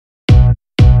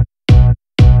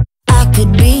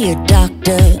could be a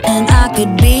doctor and I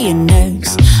could be a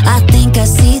nurse. I think I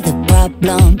see the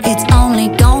problem, it's only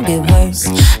gonna get worse.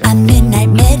 I midnight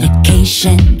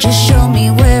medication, just show me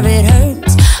where it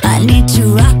hurts. I need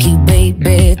to rock you,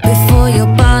 baby, before your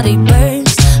body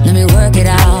bursts. Let me work it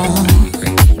out.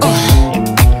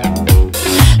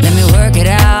 Let me work it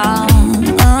out.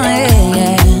 Oh yeah,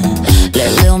 yeah.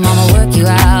 Let little mama work you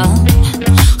out.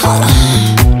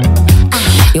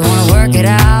 You wanna work it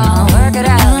out? Work it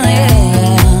out, yeah.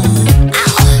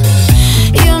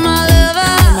 You're my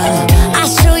lover, I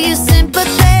show you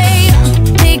sympathy.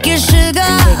 Take your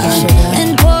sugar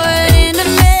and pour it into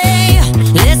me.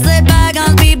 Let's let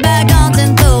bygones be bygones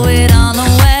and throw it on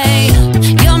away.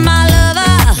 You're my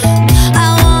lover, I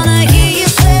wanna hear you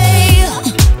say,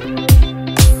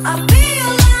 I feel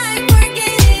like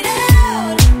working it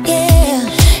out.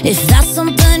 Yeah, if that's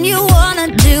something you wanna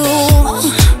do.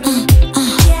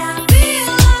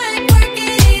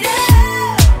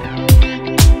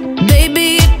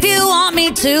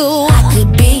 I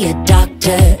could be a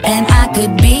doctor and I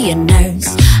could be a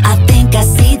nurse. I think I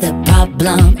see the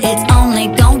problem, it's only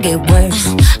gonna get worse.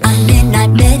 I'm midnight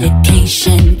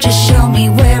medication, just show me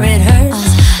where it hurts.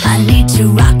 I need to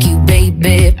rock you,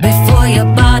 baby, before your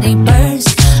body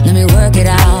bursts. Let me work it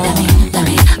out. Let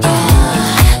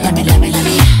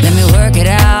me work it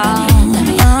out.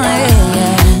 Oh yeah,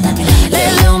 yeah.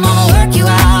 Let little mama work you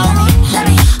out.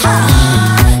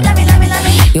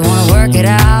 You wanna work it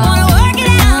out?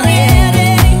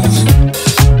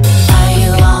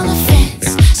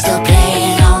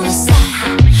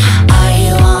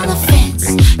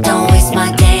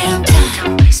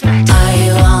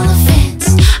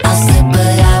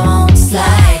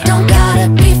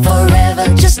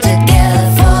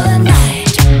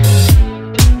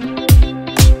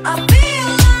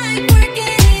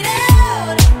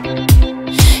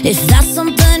 If that's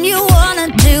something you wanna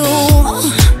do.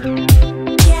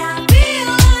 Yeah, I feel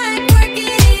like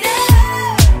working it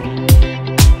out.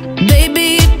 Baby,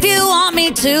 if you want me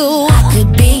to. I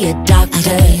could be a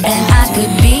doctor and I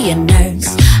could be a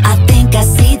nurse. I think I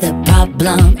see the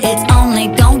problem, it's only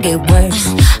gonna get worse.